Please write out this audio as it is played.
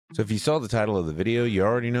So if you saw the title of the video, you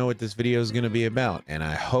already know what this video is going to be about, and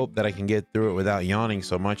I hope that I can get through it without yawning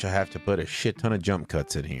so much I have to put a shit ton of jump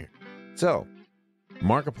cuts in here. So,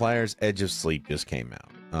 Markiplier's Edge of Sleep just came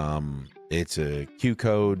out. It's a Q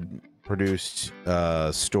Code produced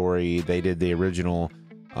story. They did the original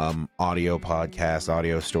audio podcast,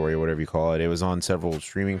 audio story, whatever you call it. It was on several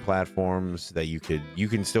streaming platforms that you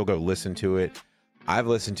can still go listen to it. I've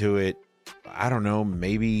listened to it, I don't know,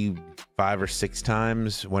 maybe 5 or 6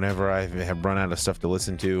 times. Whenever I have run out of stuff to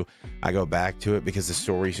listen to, I go back to it because the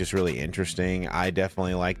story's just really interesting. I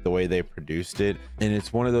definitely like the way they produced it, and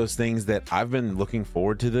it's one of those things that I've been looking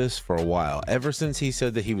forward to this for a while. Ever since he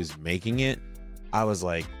said that he was making it, I was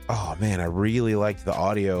like, oh man, I really liked the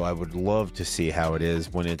audio. I would love to see how it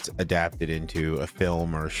is when it's adapted into a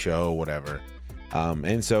film or a show, whatever.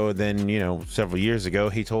 And so then, you know, several years ago,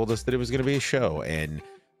 he told us that it was going to be a show, and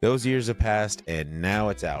those years have passed, and now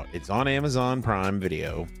it's out. It's on Amazon Prime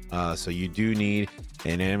Video. So you do need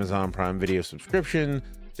an Amazon Prime Video subscription.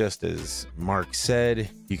 Just as Mark said,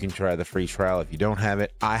 you can try the free trial if you don't have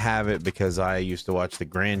it. I have it because I used to watch the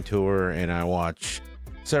Grand Tour, and I watch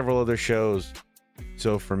several other shows.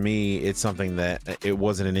 So for me, it's something that it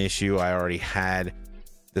wasn't an issue. I already had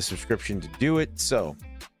the subscription to do it. So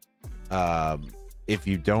if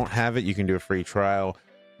you don't have it, you can do a free trial.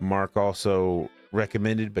 Mark also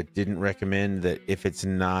recommended but didn't recommend that if it's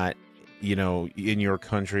not, you know, in your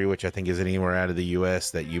country, which I think is anywhere out of the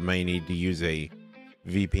US, that you may need to use a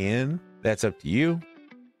VPN. That's up to you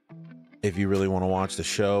if you really want to watch the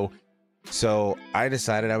show. So I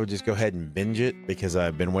decided I would just go ahead and binge it because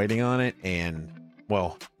I've been waiting on it. And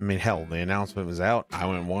well, I mean, hell, the announcement was out. I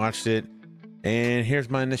went and watched it, and here's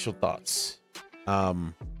my initial thoughts. I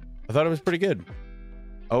thought it was pretty good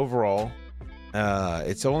overall.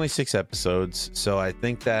 It's only 6 episodes, so I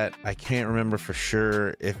think that I can't remember for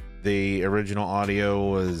sure if the original audio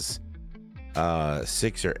was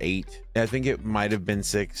 6 or 8. I think it might have been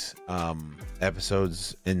 6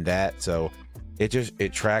 episodes in that, so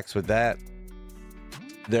it tracks with that.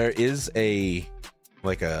 There is a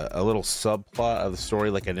little subplot of the story,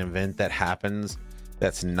 like an event that happens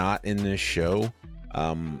that's not in this show.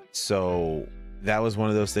 So that was one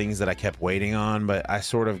of those things that I kept waiting on, but I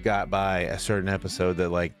sort of got by a certain episode that,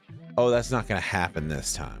 like, oh, that's not going to happen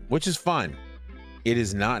this time, which is fine. It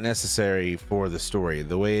is not necessary for the story.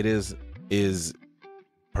 The way it is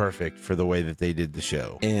perfect for the way that they did the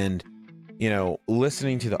show. And, you know,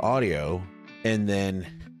 listening to the audio and then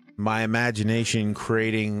my imagination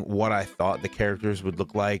creating what I thought the characters would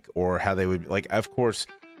look like, or how they would, like, of course,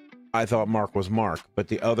 I thought Mark was Mark, but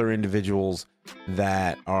the other individuals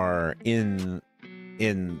that are in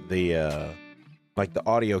the like the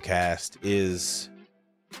audio cast is,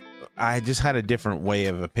 I just had a different way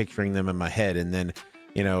of picturing them in my head. And then,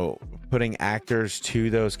 you know, putting actors to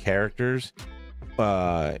those characters,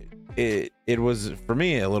 it was for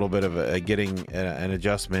me a little bit of getting an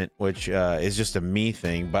adjustment, which is just a me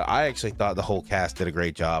thing. But I actually thought the whole cast did a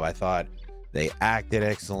great job. I thought they acted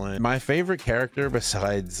excellent. My favorite character,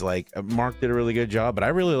 besides, like, Mark did a really good job, but I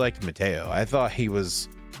really liked Mateo. I thought he was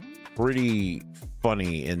pretty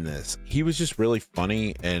funny in this. He was just really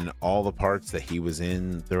funny in all the parts that he was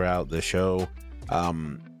in throughout the show.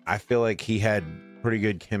 I feel like he had pretty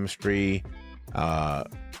good chemistry,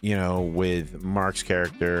 you know, with Mark's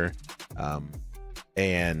character.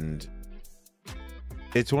 And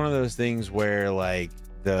it's one of those things where, like,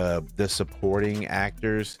 the supporting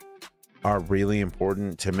actors are really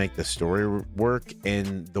important to make the story work,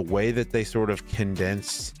 and the way that they sort of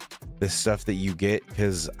condense the stuff that you get,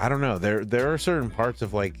 because I don't know, there are certain parts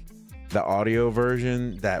of, like, the audio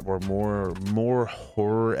version that were more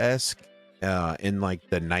horror-esque, in, like,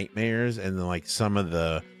 the nightmares and then, like, some of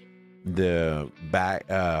the back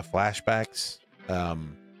flashbacks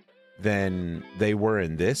than they were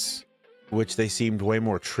in this, which they seemed way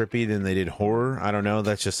more trippy than they did horror. I don't know,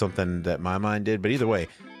 that's just something that my mind did. But either way,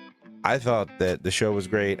 I thought that the show was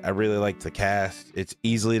great. I really liked the cast. It's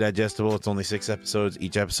easily digestible. It's only 6 episodes.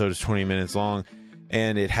 Each episode is 20 minutes long,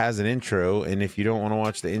 and it has an intro. And if you don't want to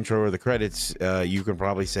watch the intro or the credits, you can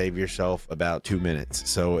probably save yourself about 2 minutes.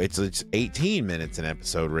 So it's 18 minutes an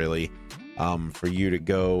episode, really, for you to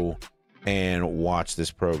go and watch this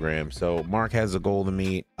program. So Mark has a goal to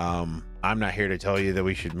meet. I'm not here to tell you that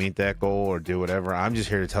we should meet that goal or do whatever. I'm just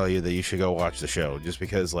here to tell you that you should go watch the show, just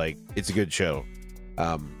because, like, it's a good show.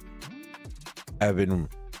 I've been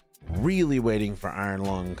really waiting for Iron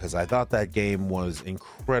Lung because I thought that game was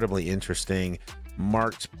incredibly interesting.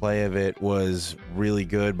 Mark's play of it was really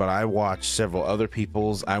good, but I watched several other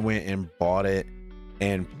people's. I went and bought it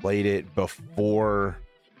and played it before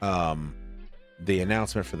the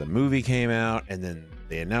announcement for the movie came out, and then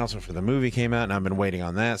the announcement for the movie came out, and I've been waiting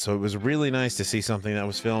on that. So it was really nice to see something that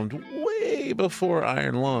was filmed way before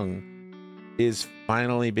Iron Lung is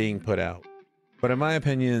finally being put out. But in my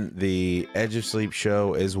opinion, the Edge of Sleep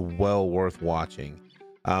show is well worth watching.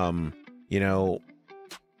 You know,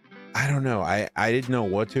 I don't know. I didn't know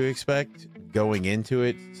what to expect going into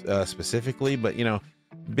it specifically, but you know,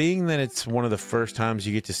 being that it's one of the first times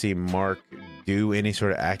you get to see Mark do any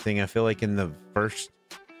sort of acting, I feel like in the first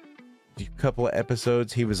couple of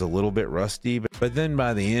episodes he was a little bit rusty, but then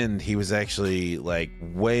by the end he was actually like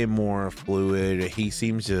way more fluid. He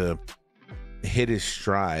seems to hit his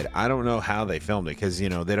stride. I don't know how they filmed it, because you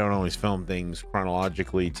know they don't always film things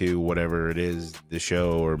chronologically to whatever it is, the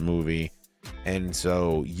show or movie, and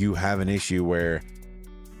so you have an issue where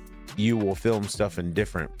you will film stuff in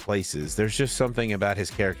different places. There's just something about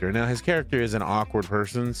his character. Now his character is an awkward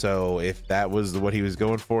person, so if that was what he was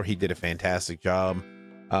going for, he did a fantastic job.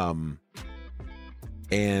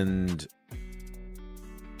 And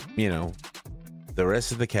you know, the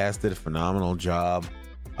rest of the cast did a phenomenal job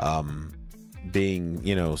being,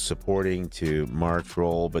 you know, supporting to Mark's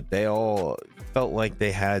role, but they all felt like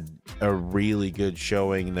they had a really good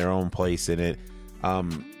showing in their own place in it.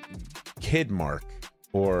 Kid Mark,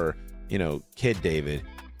 or you know, Kid David,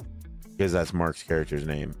 because that's Mark's character's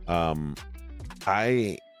name.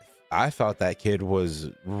 I thought that kid was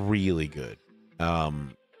really good.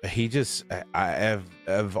 He just, I have,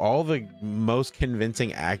 of all the most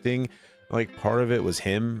convincing acting, like part of it was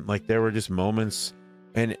him. Like there were just moments,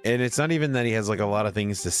 and it's not even that he has like a lot of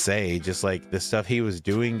things to say, just like the stuff he was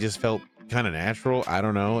doing just felt kind of natural. I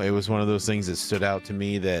don't know, it was one of those things that stood out to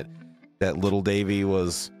me, that little Davy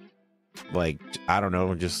was like, I don't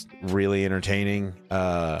know, just really entertaining,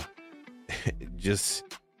 just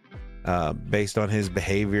based on his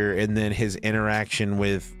behavior, and then his interaction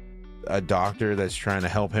with a doctor that's trying to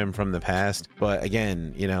help him from the past. But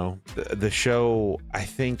again, you know, the show, I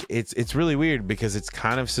think it's really weird because it's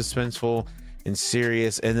kind of suspenseful and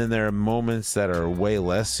serious, and then there are moments that are way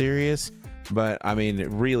less serious. But I mean,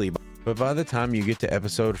 really, but by the time you get to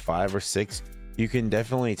episode 5 or 6, you can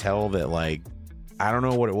definitely tell that, like, I don't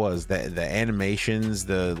know what it was, that the animations,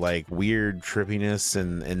 the like weird trippiness,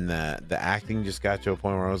 and the acting just got to a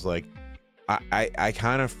point where I was like, I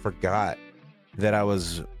kind of forgot that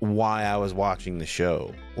why I was watching the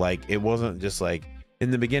show. Like, it wasn't just like,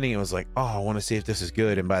 in the beginning it was like, oh, I want to see if this is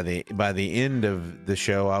good, and by the end of the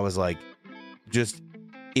show I was like, just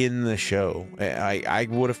in the show. I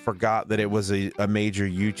would have forgot that it was a major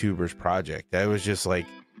YouTuber's project. I was just like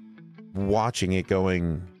watching it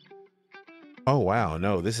going, oh wow,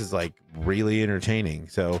 no, this is like really entertaining.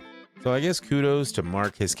 So I guess kudos to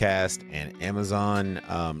Mark, his cast, and Amazon,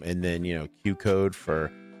 and then, you know, Q Code for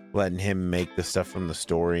letting him make the stuff from the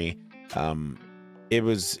story.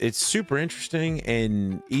 It's super interesting,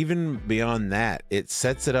 and even beyond that, it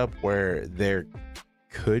sets it up where there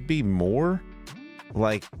could be more.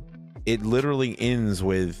 Like, it literally ends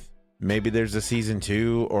with maybe there's a season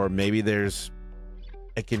 2, or maybe there's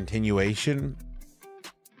a continuation,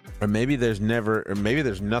 or maybe there's never, or maybe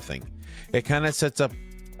there's nothing. It kind of sets up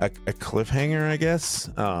a cliffhanger, I guess.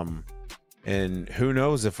 And who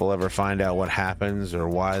knows if we'll ever find out what happens, or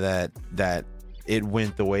why that it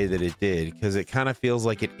went the way that it did, because it kind of feels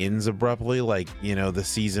like it ends abruptly, like, you know, the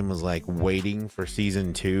season was like waiting for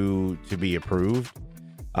season 2 to be approved.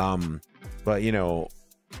 But you know,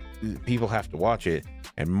 people have to watch it,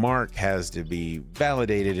 and Mark has to be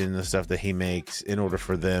validated in the stuff that he makes in order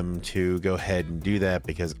for them to go ahead and do that,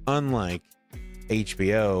 because unlike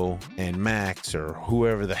HBO and Max or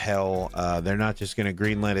whoever the hell, they're not just going to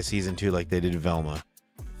greenlight a season 2 like they did Velma.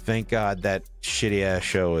 Thank God that shitty ass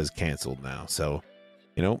show is canceled now. So,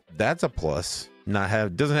 you know, that's a plus.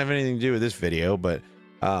 Doesn't have anything to do with this video, but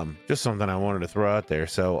just something I wanted to throw out there.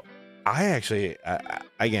 So I actually,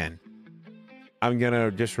 again, I'm gonna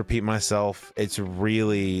just repeat myself. It's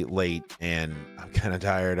really late and I'm kind of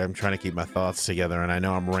tired. I'm trying to keep my thoughts together, and I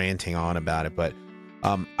know I'm ranting on about it, but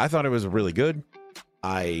I thought it was really good.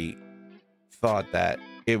 I thought that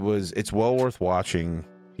it's well worth watching.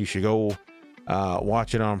 You should go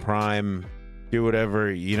watch it on Prime, do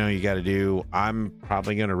whatever, you know, you got to do. I'm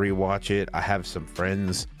probably going to rewatch it. I have some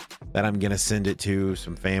friends that I'm going to send it to,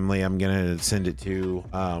 some family I'm going to send it to,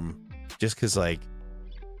 just because, like,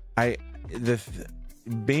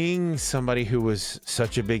 being somebody who was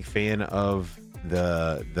such a big fan of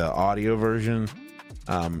the audio version,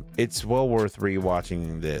 it's well worth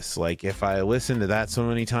rewatching this. Like, if I listen to that so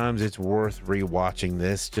many times, it's worth rewatching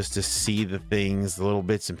this just to see the things, the little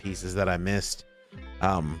bits and pieces that I missed.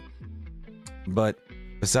 But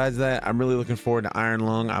besides that, I'm really looking forward to Iron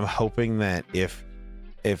Lung. I'm hoping that if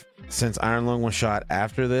if since Iron Lung was shot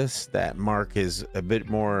after this, that Mark is a bit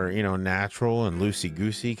more, you know, natural and loosey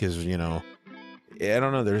goosey, because, you know, I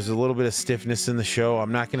don't know, there's a little bit of stiffness in the show.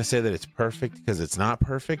 I'm not going to say that it's perfect, because it's not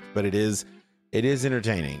perfect, but it is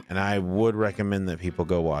entertaining, and I would recommend that people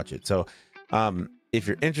go watch it. So if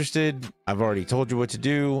you're interested, I've already told you what to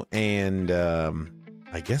do, and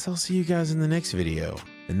I guess I'll see you guys in the next video.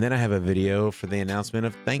 And then I have a video for the announcement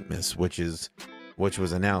of Thankmas, which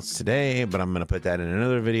was announced today, but I'm going to put that in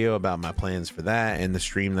another video about my plans for that and the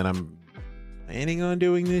stream that I'm planning on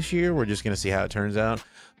doing this year. We're just going to see how it turns out.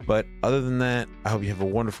 But other than that, I hope you have a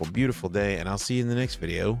wonderful, beautiful day, and I'll see you in the next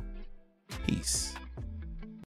video. Peace.